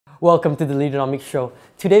Welcome to the Leaderonomics show.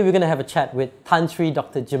 Today we're going to have a chat with Tan Sri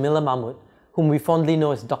Dr. Jemilah Mahmood, whom we fondly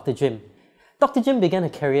know as Dr. Jim. Dr. Jim began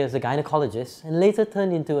a career as a gynecologist and later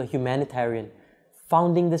turned into a humanitarian,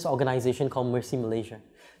 founding this organization called Mercy Malaysia.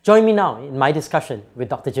 Join me now in my discussion with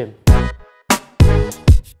Dr. Jim.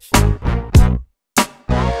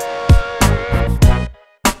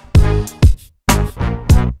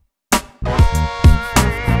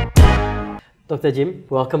 Dr. Jim,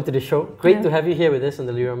 welcome to the show. Great to have you here with us on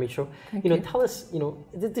the Leaderonomics show. Thank you. Tell us,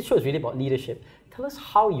 this show is really about leadership. Tell us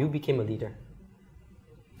how you became a leader.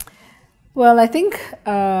 Well, I think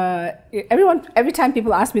every time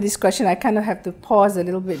people ask me this question, I kind of have to pause a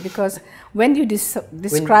little bit, because when you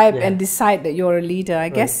describe and decide that you're a leader, I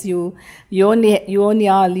guess you only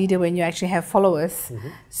are a leader when you actually have followers. Mm-hmm.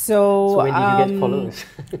 So when did you get followers?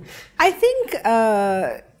 I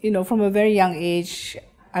think from a very young age,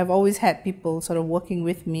 I've always had people sort of working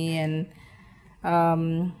with me and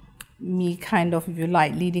me kind of, if you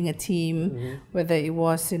like, leading a team, whether it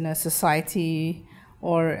was in a society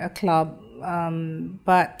or a club.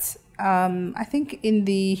 But I think in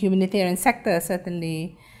the humanitarian sector,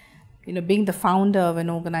 certainly, being the founder of an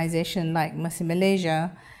organization like Mercy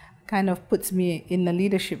Malaysia kind of puts me in a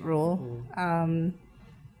leadership role. And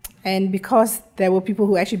because there were people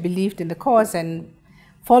who actually believed in the cause and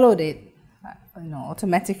followed it,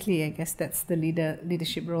 automatically, I guess that's the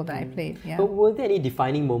leadership role that I played. Yeah. But were there any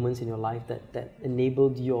defining moments in your life that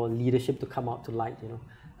enabled your leadership to come out to light?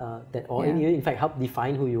 In fact helped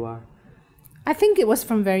define who you are? I think it was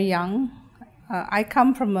from very young. I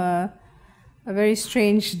come from a very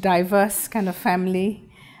strange, diverse kind of family.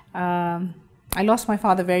 I lost my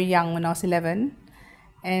father very young when I was 11,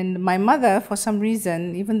 and my mother, for some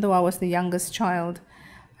reason, even though I was the youngest child,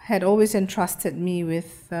 had always entrusted me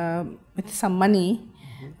with some money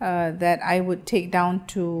that I would take down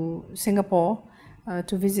to Singapore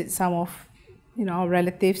to visit some of our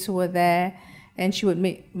relatives who were there, and she would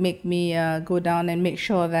make me go down and make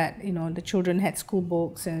sure that the children had school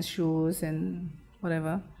books and shoes and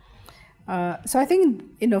whatever. So I think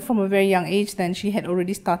from a very young age, then she had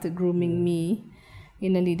already started grooming me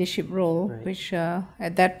in a leadership role, right. Which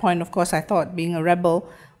at that point, of course, I thought, being a rebel,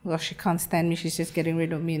 well, she can't stand me, she's just getting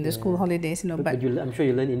rid of me in the school holidays, But I'm sure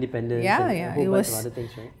you learned independence and a whole bunch of other things,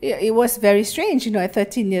 right? It was very strange, at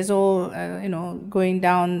 13 years old, going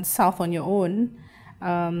down south on your own.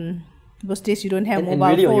 Those days you don't have mobile phone.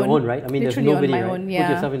 And really on your own, right? I mean, there's nobody, on my right? Own, yeah.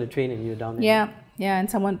 Put yourself in the train and you're down there. Yeah, and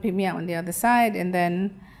someone picked me up on the other side, and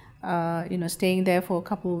then, staying there for a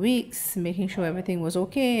couple of weeks, making sure everything was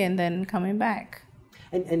okay, and then coming back.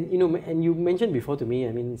 And you mentioned before to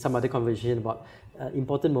me, some other conversation about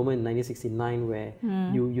important moment in 1969 where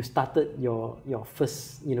you started your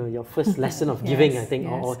first lesson of giving, I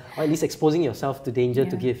think, or at least exposing yourself to danger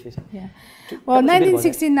to give. Yeah. Well,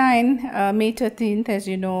 1969, May 13th, as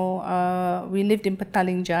you know, we lived in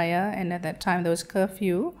Petaling Jaya, and at that time there was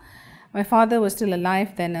curfew. My father was still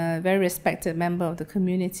alive then, a very respected member of the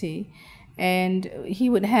community, and he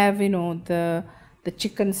would have the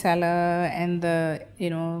chicken seller and the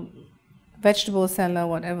vegetable seller,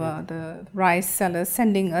 whatever, the rice seller,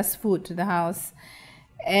 sending us food to the house.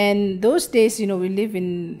 And those days,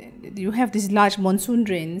 you have these large monsoon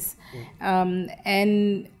drains,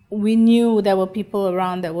 and we knew there were people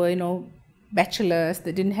around that were bachelors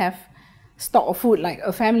that didn't have stock of food like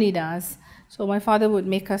a family does. So my father would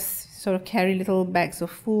make us sort of carry little bags of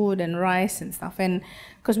food and rice and stuff, and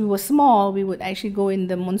because we were small, we would actually go in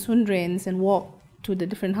the monsoon drains and walk to the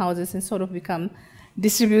different houses and sort of become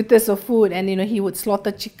distributors of food. And he would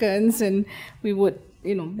slaughter chickens, and we would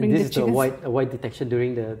bring and this the chickens. Is the white detection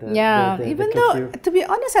during the even though, to be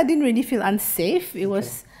honest, I didn't really feel unsafe. It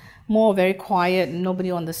was more very quiet, nobody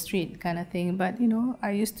on the street kind of thing, but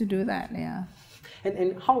I used to do that.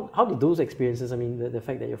 And how did those experiences, the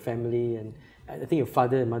fact that your family and I think your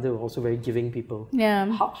father and mother were also very giving people,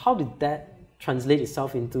 how did that translate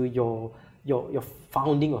itself into your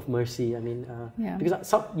founding of Mercy?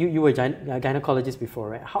 Because you were a gynecologist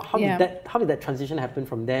before, right? How did that transition happen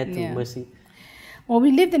from there to Mercy? Well,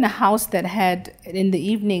 we lived in a house that had, in the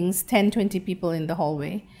evenings, 10-20 people in the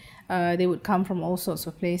hallway. They would come from all sorts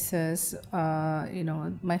of places.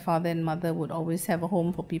 My father and mother would always have a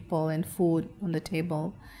home for people and food on the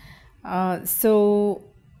table. So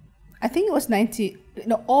I think it was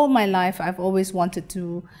all my life I've always wanted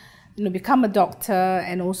to become a doctor,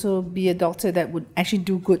 and also be a doctor that would actually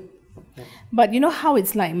do good. But how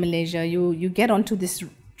it's like in Malaysia, you get onto this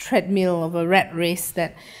treadmill of a rat race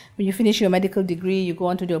that when you finish your medical degree, you go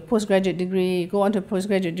on to do a postgraduate degree,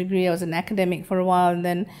 I was an academic for a while, and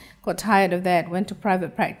then got tired of that, went to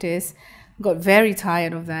private practice, got very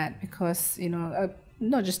tired of that because,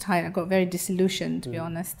 not just tired, I got very disillusioned, to be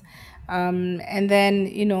honest. And then,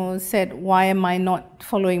 you know, said, why am I not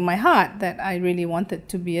following my heart, that I really wanted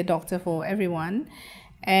to be a doctor for everyone?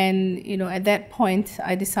 And, you know, at that point,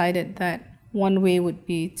 I decided that one way would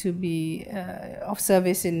be to be of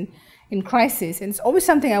service in crisis. And it's always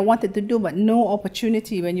something I wanted to do, but no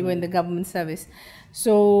opportunity when you were in the government service.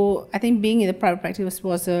 So I think being in the private practice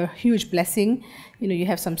was a huge blessing. You know, you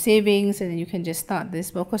have some savings and then you can just start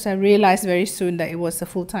this. But of course, I realized very soon that it was a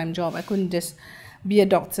full-time job. I couldn't just be a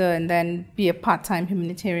doctor and then be a part-time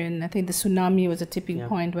humanitarian. I think the tsunami was a tipping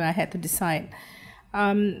point where I had to decide.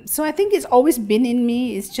 So I think it's always been in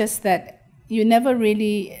me. It's just that you never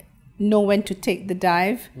really know when to take the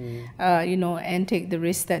dive, you know, and take the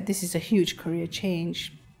risk that this is a huge career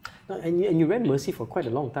change. And you ran Mercy for quite a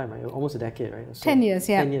long time, right? Almost a decade, right? So 10 years,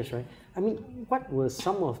 yeah. 10 years, right? I mean, what were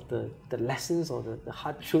some of the lessons or the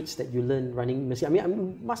hard truths that you learned running Mercy? I mean,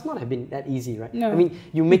 it must not have been that easy, right? No. I mean,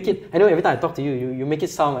 you make it, I know every time I talk to you, you make it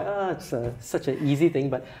sound like, oh, it's such an easy thing,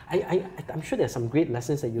 but I'm sure there's some great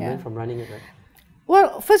lessons that you learned from running it, right?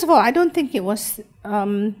 Well, first of all, I don't think it was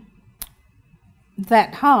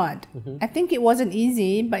that hard. I think it wasn't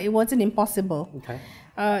easy, but it wasn't impossible. Okay.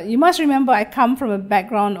 You must remember I come from a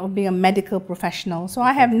background of being a medical professional. So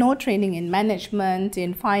I have no training in management,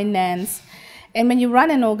 in finance. And when you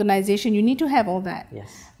run an organization, you need to have all that.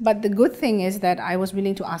 Yes. But the good thing is that I was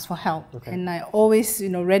willing to ask for help. Okay. And I always, you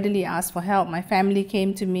know, readily asked for help. My family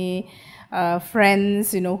came to me,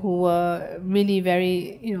 friends, you know, who were really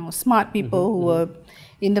very, you know, smart people who were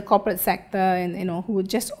in the corporate sector and, you know, who would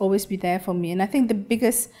just always be there for me. And I think the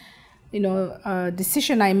biggest, you know,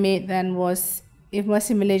 decision I made then was, if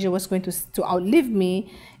Mercy Malaysia was going to outlive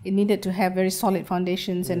me, it needed to have very solid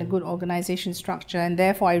foundations and a good organization structure. And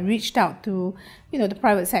therefore, I reached out to, you know, the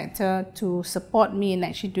private sector to support me in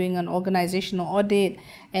actually doing an organizational audit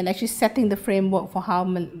and actually setting the framework for how,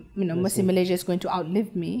 you know, Mercy Malaysia is going to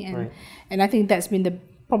outlive me. And and I think that's been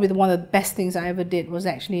probably one of the best things I ever did, was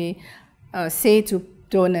actually say to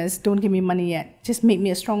donors, don't give me money yet. Just make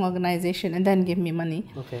me a strong organization and then give me money.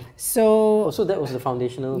 Okay. So that was the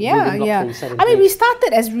foundational building blocks that you set in place. I mean, we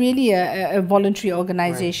started as really a voluntary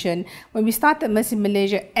organization. When we started Mercy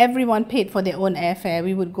Malaysia, everyone paid for their own airfare.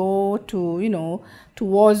 We would go to, you know, to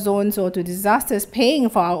war zones or to disasters, paying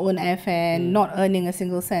for our own airfare and not earning a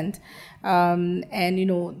single cent. And, you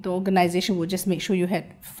know, the organization would just make sure you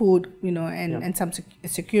had food, you know, and some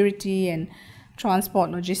security and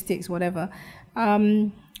transport, logistics, whatever.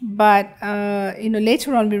 But you know,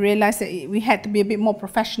 later on we realized that we had to be a bit more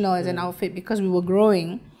professional as an outfit because we were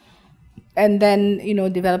growing, and then, you know,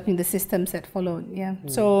 developing the systems that followed.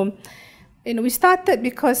 So, you know, we started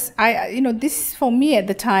because you know, this for me at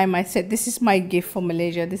the time, I said, this is my gift for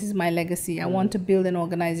Malaysia, this is my legacy. I want to build an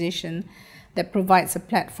organization that provides a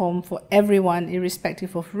platform for everyone,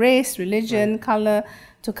 irrespective of race, religion, color,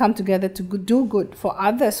 to come together to do good for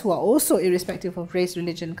others who are also irrespective of race,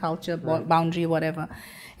 religion, culture, boundary, whatever.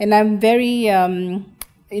 And I'm very, you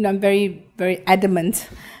know, I'm very, very adamant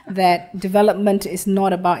that development is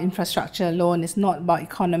not about infrastructure alone. It's not about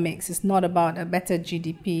economics. It's not about a better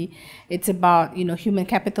GDP. It's about, you know, human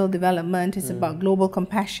capital development. It's about global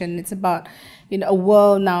compassion. It's about, you know, a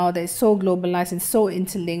world now that is so globalized and so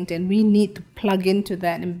interlinked, and we need to plug into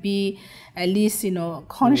that and be at least, you know,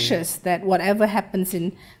 conscious that whatever happens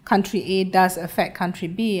in country A does affect country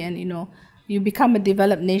B, and, you know, you become a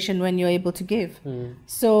developed nation when you're able to give.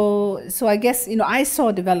 So I guess, you know, I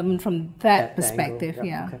saw development from that perspective.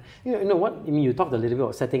 Okay. You know what? I mean, you talked a little bit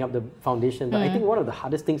about setting up the foundation, but I think one of the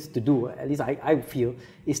hardest things to do, at least I feel,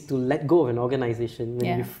 is to let go of an organization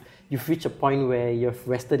when you've reached a point where you've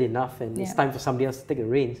rested enough and it's time for somebody else to take the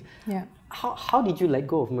reins. How did you let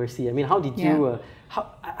go of Mercy? I mean, how did you,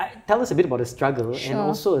 tell us a bit about the struggle and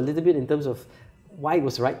also a little bit in terms of why it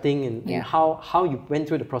was the right thing and how you went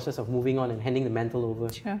through the process of moving on and handing the mantle over.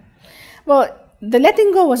 Well, the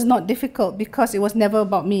letting go was not difficult because it was never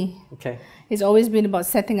about me. Okay. It's always been about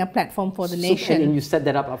setting a platform for the nation. And you set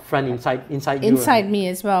that up front inside you. Inside me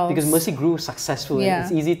as well. Because Mercy grew successful and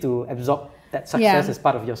it's easy to absorb that success as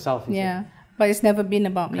part of yourself. But it's never been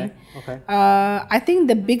about me. I think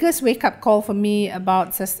the biggest wake-up call for me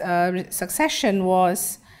about succession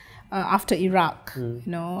was after Iraq, you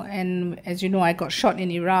know, and as you know, I got shot in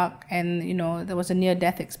Iraq, and, you know, there was a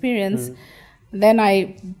near-death experience. Then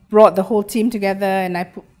I brought the whole team together and I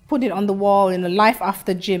put it on the wall in a life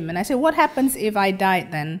after gym, and I said, what happens if I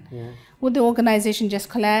died then? Would the organization just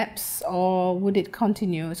collapse or would it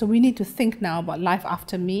continue? So we need to think now about life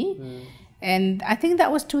after me. And I think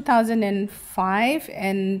that was 2005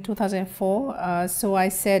 and 2004. So I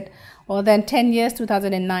said, well, then 10 years,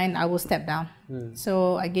 2009, I will step down.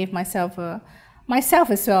 So I gave myself a myself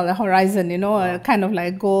as well, a horizon, a kind of like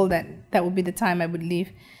a goal that would be the time I would leave.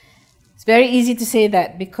 It's very easy to say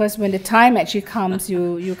that, because when the time actually comes,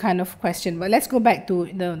 you kind of question. But let's go back to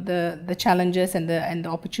the challenges and the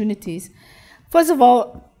opportunities. First of all,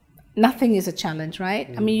 nothing is a challenge, right?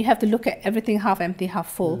 I mean, you have to look at everything half empty, half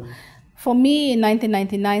full. For me, in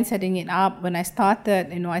 1999, setting it up, when I started,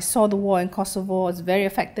 I saw the war in Kosovo. I was very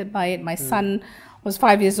affected by it. My son was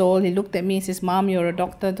 5 years old. He looked at me and says, "Mom, you're a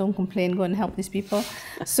doctor. Don't complain. Go and help these people."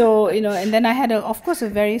 So, and then I had, of course, a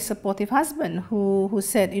very supportive husband who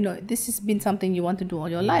said, "This has been something you want to do all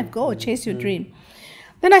your life. Go, chase your dream."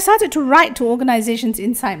 Then I started to write to organizations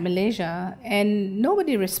inside Malaysia, and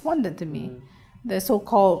nobody responded to me. The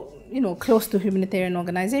so-called, close to humanitarian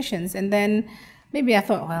organizations. And then maybe I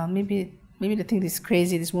thought, well, maybe they think this is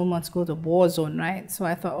crazy, this woman wants to go to a war zone, right? So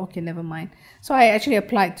I thought, okay, never mind. So I actually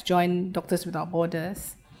applied to join Doctors Without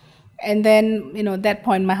Borders. And then, at that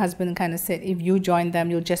point, my husband kind of said, if you join them,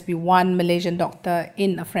 you'll just be one Malaysian doctor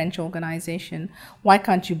in a French organization. Why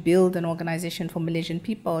can't you build an organization for Malaysian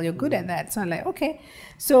people? You're good at that. So I'm like, okay.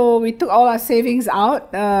 So we took all our savings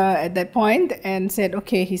out at that point and said,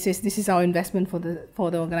 okay, he says, this is our investment for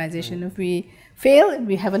the organization. If we fail,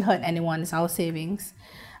 we haven't hurt anyone, it's our savings.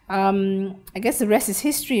 I guess the rest is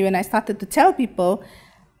history. When I started to tell people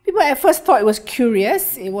at first thought it was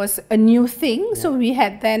curious, it was a new thing. So we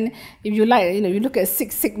had then, if you like, you look at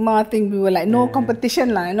Six Sigma thing, we were like no competition,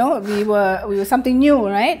 we were something new,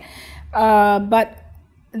 right? But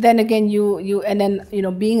then again,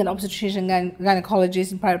 being an obstetrician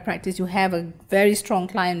gynecologist in private practice, you have a very strong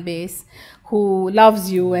client base who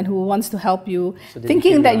loves you and who wants to help you, so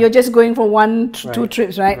thinking that you're just going for two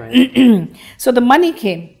trips, right? So the money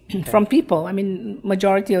came from people. I mean,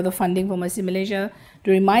 majority of the funding for Mercy Malaysia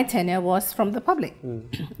during my tenure was from the public,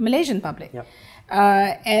 Malaysian public. Yep.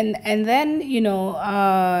 And then,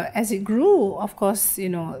 as it grew, of course,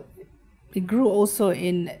 it grew also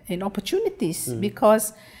in opportunities,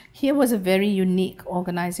 because here was a very unique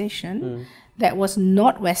organization that was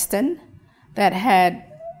not Western, that had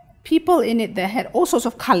people in it that had all sorts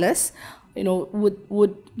of colors,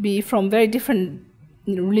 would be from very different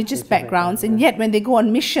religious backgrounds, and yet when they go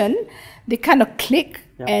on mission, they kind of click.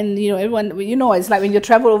 And everyone, it's like when you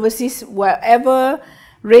travel overseas, wherever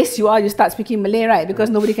race you are, you start speaking Malay, right?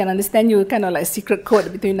 Because nobody can understand you, kind of like secret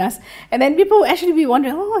code between us. And then people actually be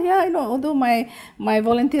wondering, oh yeah, although my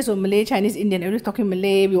volunteers were Malay, Chinese, Indian, everybody's talking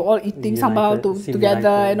Malay, we were all eating sambal together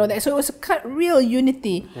and all that. So it was a real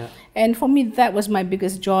unity. And for me, that was my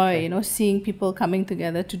biggest joy, seeing people coming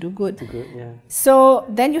together to do good. So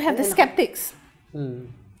then you have the skeptics.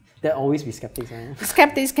 There'll always be skeptics. Right?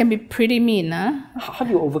 Skeptics can be pretty mean. How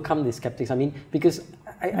do you overcome the skeptics? I mean, because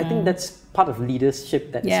I think that's part of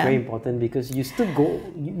leadership that is very important, because you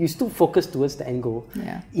still focus towards the end goal,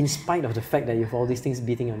 in spite of the fact that you have all these things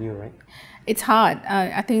beating on you, right? It's hard.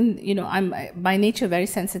 I think, I'm by nature very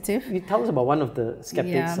sensitive. You tell us about one of the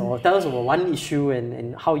skeptics, or tell us about one issue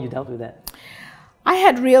and how you dealt with that. I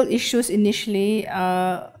had real issues initially.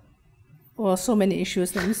 Well, so many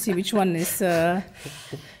issues. Let me see which one is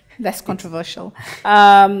less controversial.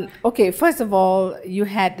 Okay, first of all, you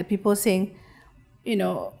had the people saying,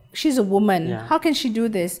 she's a woman. How can she do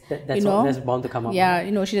this? That's bound to come up. Yeah,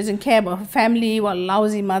 she doesn't care about her family, what a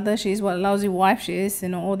lousy mother she is, what a lousy wife she is,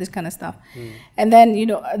 all this kind of stuff. And then,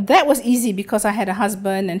 that was easy because I had a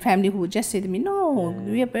husband and family who would just say to me, no,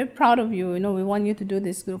 we are very proud of you, we want you to do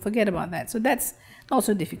this, forget about that. So that's not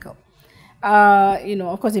so difficult.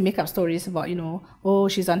 Of course, they make up stories about, oh,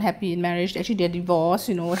 she's unhappy in marriage. Actually, they're divorced.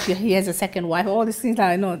 He has a second wife. All these things,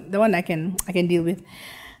 the one I can deal with.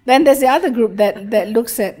 Then there's the other group that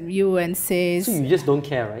looks at you and says. So you just don't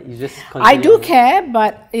care, right? You just. I do care,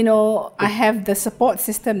 but I have the support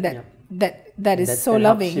system that is so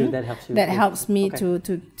loving. That helps me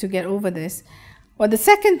to get over this. Well, the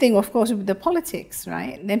second thing, of course, would be the politics,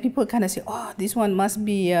 right? Then people kind of say, oh, this one must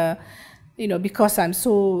be. Because I'm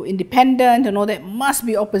so independent and all that, must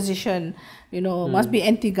be opposition, must be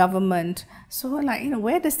anti-government. So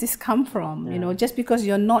where does this come from? Just because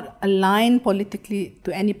you're not aligned politically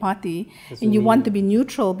to any party and you want to be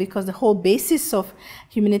neutral, because the whole basis of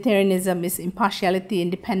humanitarianism is impartiality,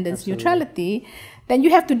 independence, neutrality, then you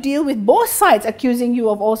have to deal with both sides accusing you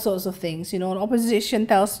of all sorts of things. Opposition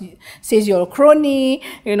says you're a crony,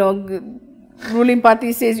 ruling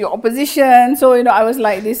party says you're opposition. So, I was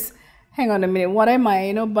like this, hang on a minute, what am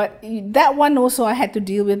I, but that one also I had to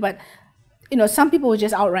deal with. But, some people were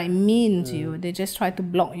just outright mean to you. They just try to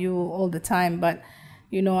block you all the time. But,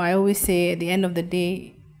 I always say at the end of the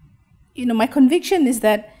day, my conviction is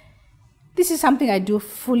that this is something I do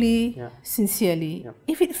fully, sincerely.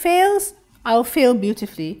 If it fails, I'll fail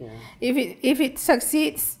beautifully. Yeah. If it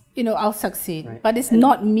succeeds, you know, I'll succeed. Right. But it's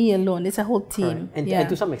not me alone, it's a whole team. And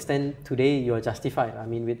to some extent, today you're justified. I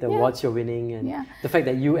mean, with the awards you're winning and the fact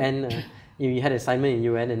that UN, you had an assignment in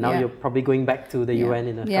UN and now you're probably going back to the UN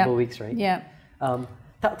in a couple of weeks, right? Yeah.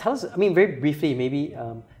 Tell us, I mean, very briefly, maybe,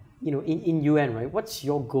 you know, in UN, right? What's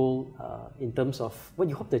your goal in terms of what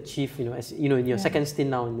you hope to achieve, you know, as you know, in your second stint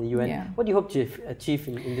now in the UN? What do you hope to achieve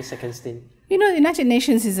in this second stint? You know, the United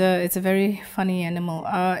Nations it's a very funny animal.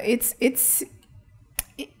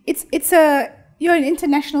 You're an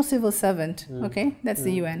international civil servant, okay? That's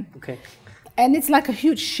the UN. Okay. And it's like a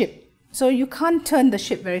huge ship. So you can't turn the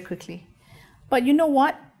ship very quickly. But you know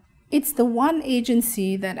what? It's the one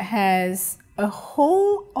agency that has a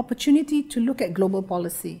whole opportunity to look at global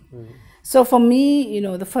policy. So for me, you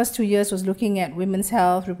know, the first 2 years was looking at women's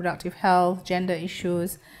health, reproductive health, gender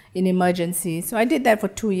issues in emergencies. So I did that for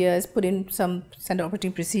 2 years, put in some standard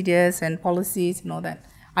operating procedures and policies and all that.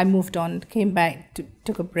 I moved on, came back,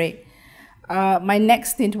 took a break. My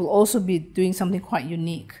next stint will also be doing something quite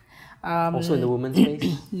unique. Also in the women's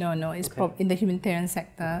space? No, it's in the humanitarian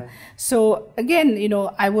sector. Okay. So again, you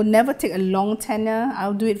know, I will never take a long tenure.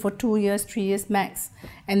 I'll do it for 2 years, 3 years max,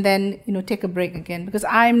 and then, you know, take a break again, because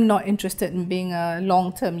I'm not interested in being a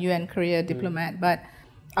long-term UN career diplomat, but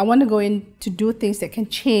I want to go in to do things that can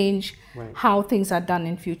change how things are done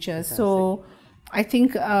in future. So I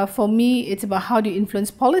think for me, it's about how do you influence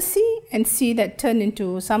policy and see that turn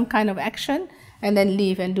into some kind of action and then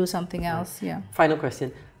leave and do something else. Yeah. Final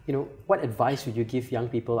question. You know, what advice would you give young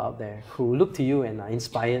people out there who look to you and are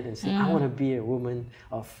inspired and say, I want to be a woman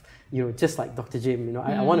of, you know, just like Dr. Jim, you know,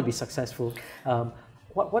 I want to be successful.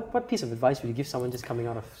 What piece of advice would you give someone just coming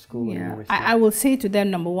out of school or university? I will say to them,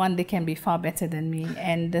 number one, they can be far better than me.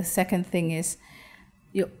 And the second thing is,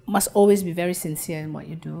 you must always be very sincere in what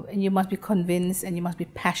you do, and you must be convinced and you must be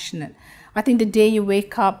passionate. I think the day you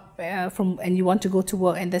wake up and you want to go to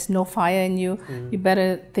work and there's no fire in you, you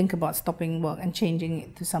better think about stopping work and changing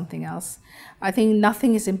it to something else. I think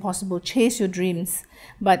nothing is impossible. Chase your dreams,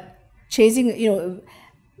 but chasing, you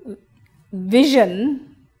know,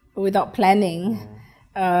 vision without planning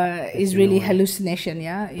is really hallucination.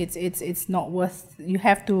 Yeah, it's not worth. You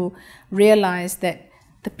have to realize that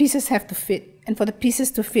the pieces have to fit. And for the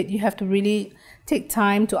pieces to fit, you have to really take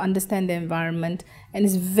time to understand the environment. And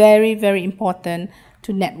it's very, very important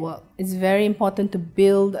to network. It's very important to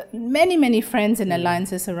build many, many friends and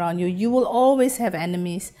alliances around you. You will always have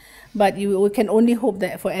enemies, but we can only hope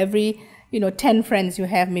that for every, you know, 10 friends you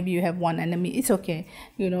have, maybe you have one enemy. It's okay.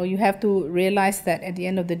 You know, you have to realize that at the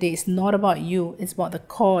end of the day, it's not about you. It's about the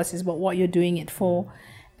cause. It's about what you're doing it for.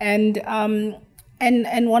 And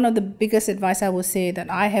one of the biggest advice I would say that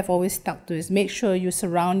I have always stuck to is make sure you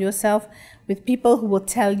surround yourself with people who will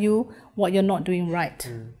tell you what you're not doing right.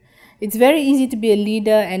 It's very easy to be a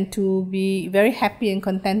leader and to be very happy and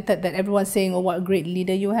contented that everyone's saying, oh, what a great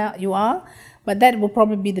leader you are. But that will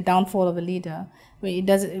probably be the downfall of a leader.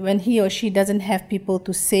 When he or she doesn't have people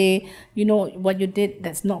to say, you know, what you did,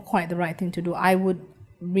 that's not quite the right thing to do. I would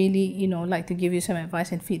really, you know, like to give you some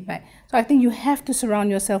advice and feedback. So I think you have to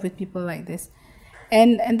surround yourself with people like this.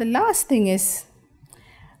 And the last thing is,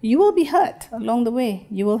 you will be hurt along the way.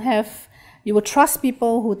 You will trust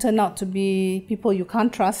people who turn out to be people you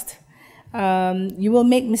can't trust. You will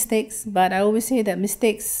make mistakes, but I always say that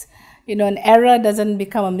mistakes, you know, an error doesn't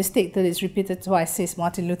become a mistake till it's repeated twice, says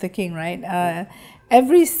Martin Luther King, right?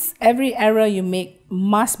 Every error you make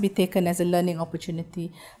must be taken as a learning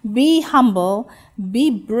opportunity. Be humble, be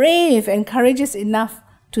brave and courageous enough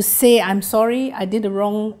to say, I'm sorry, I did the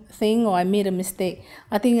wrong thing or I made a mistake.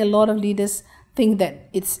 I think a lot of leaders think that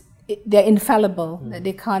they're infallible, that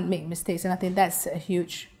they can't make mistakes, and I think that's a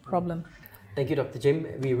huge problem. Thank you, Dr. Jim.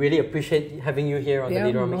 We really appreciate having you here on the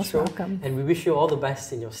Leaderonomics show. Welcome. And we wish you all the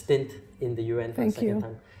best in your stint in the UN for the second Thank you.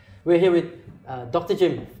 time. We're here with Dr.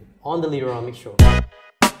 Jim on the Leaderonomics show.